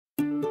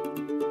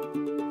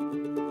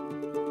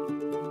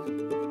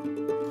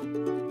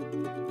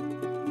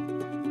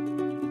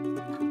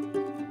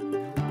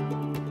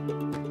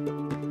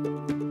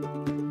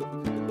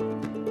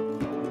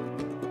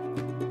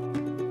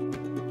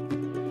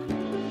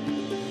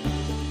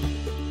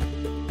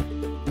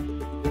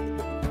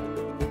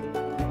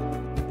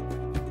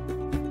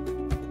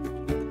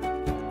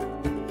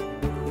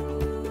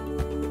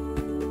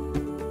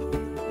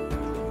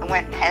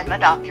went and had my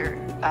doctor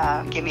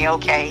give me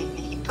okay.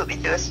 He put me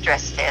through a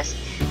stress test,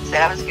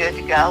 said I was good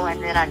to go,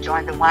 and then I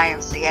joined the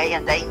YMCA,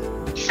 and they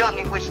showed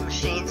me which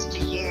machines to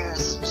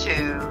use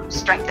to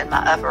strengthen my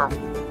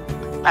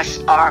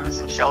arms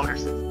and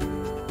shoulders.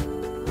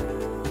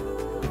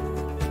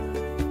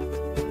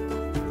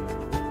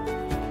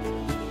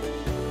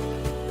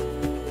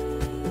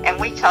 And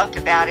we talked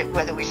about it,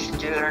 whether we should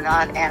do it or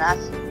not,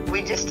 and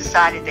we just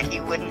decided that he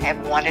wouldn't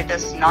have wanted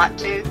us not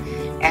to,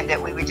 and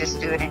that we would just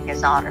do it in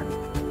his honor.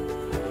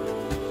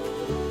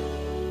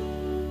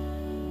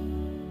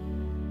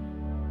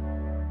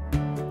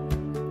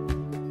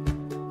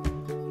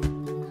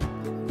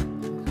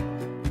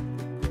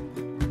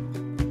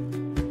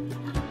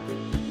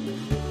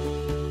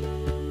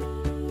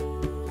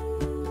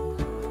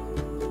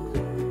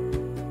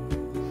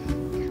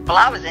 Well,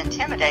 I was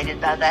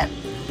intimidated by that.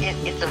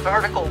 It's a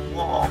vertical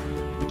wall,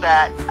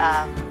 but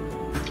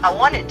I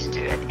wanted to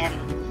do it,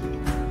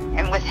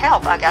 and with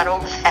help, I got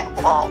over that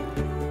wall.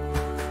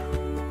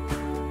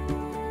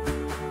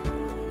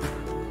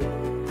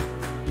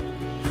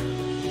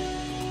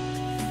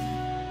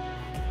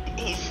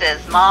 He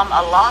says, "Mom,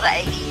 a lot of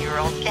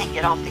 80-year-olds can't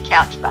get off the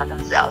couch by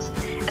themselves."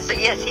 And so,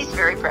 yes, he's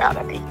very proud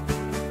of me.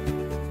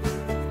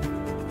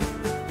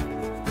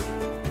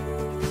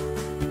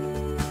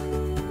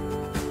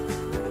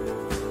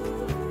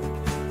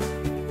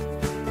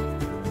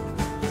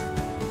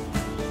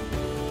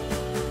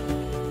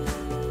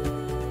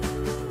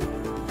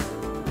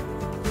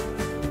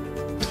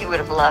 He would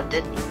have loved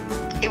it.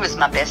 He was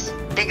my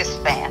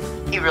biggest fan.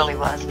 He really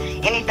was.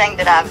 Anything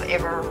that I've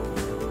ever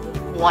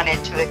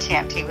wanted to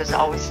attempt, he was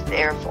always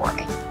there for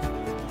me.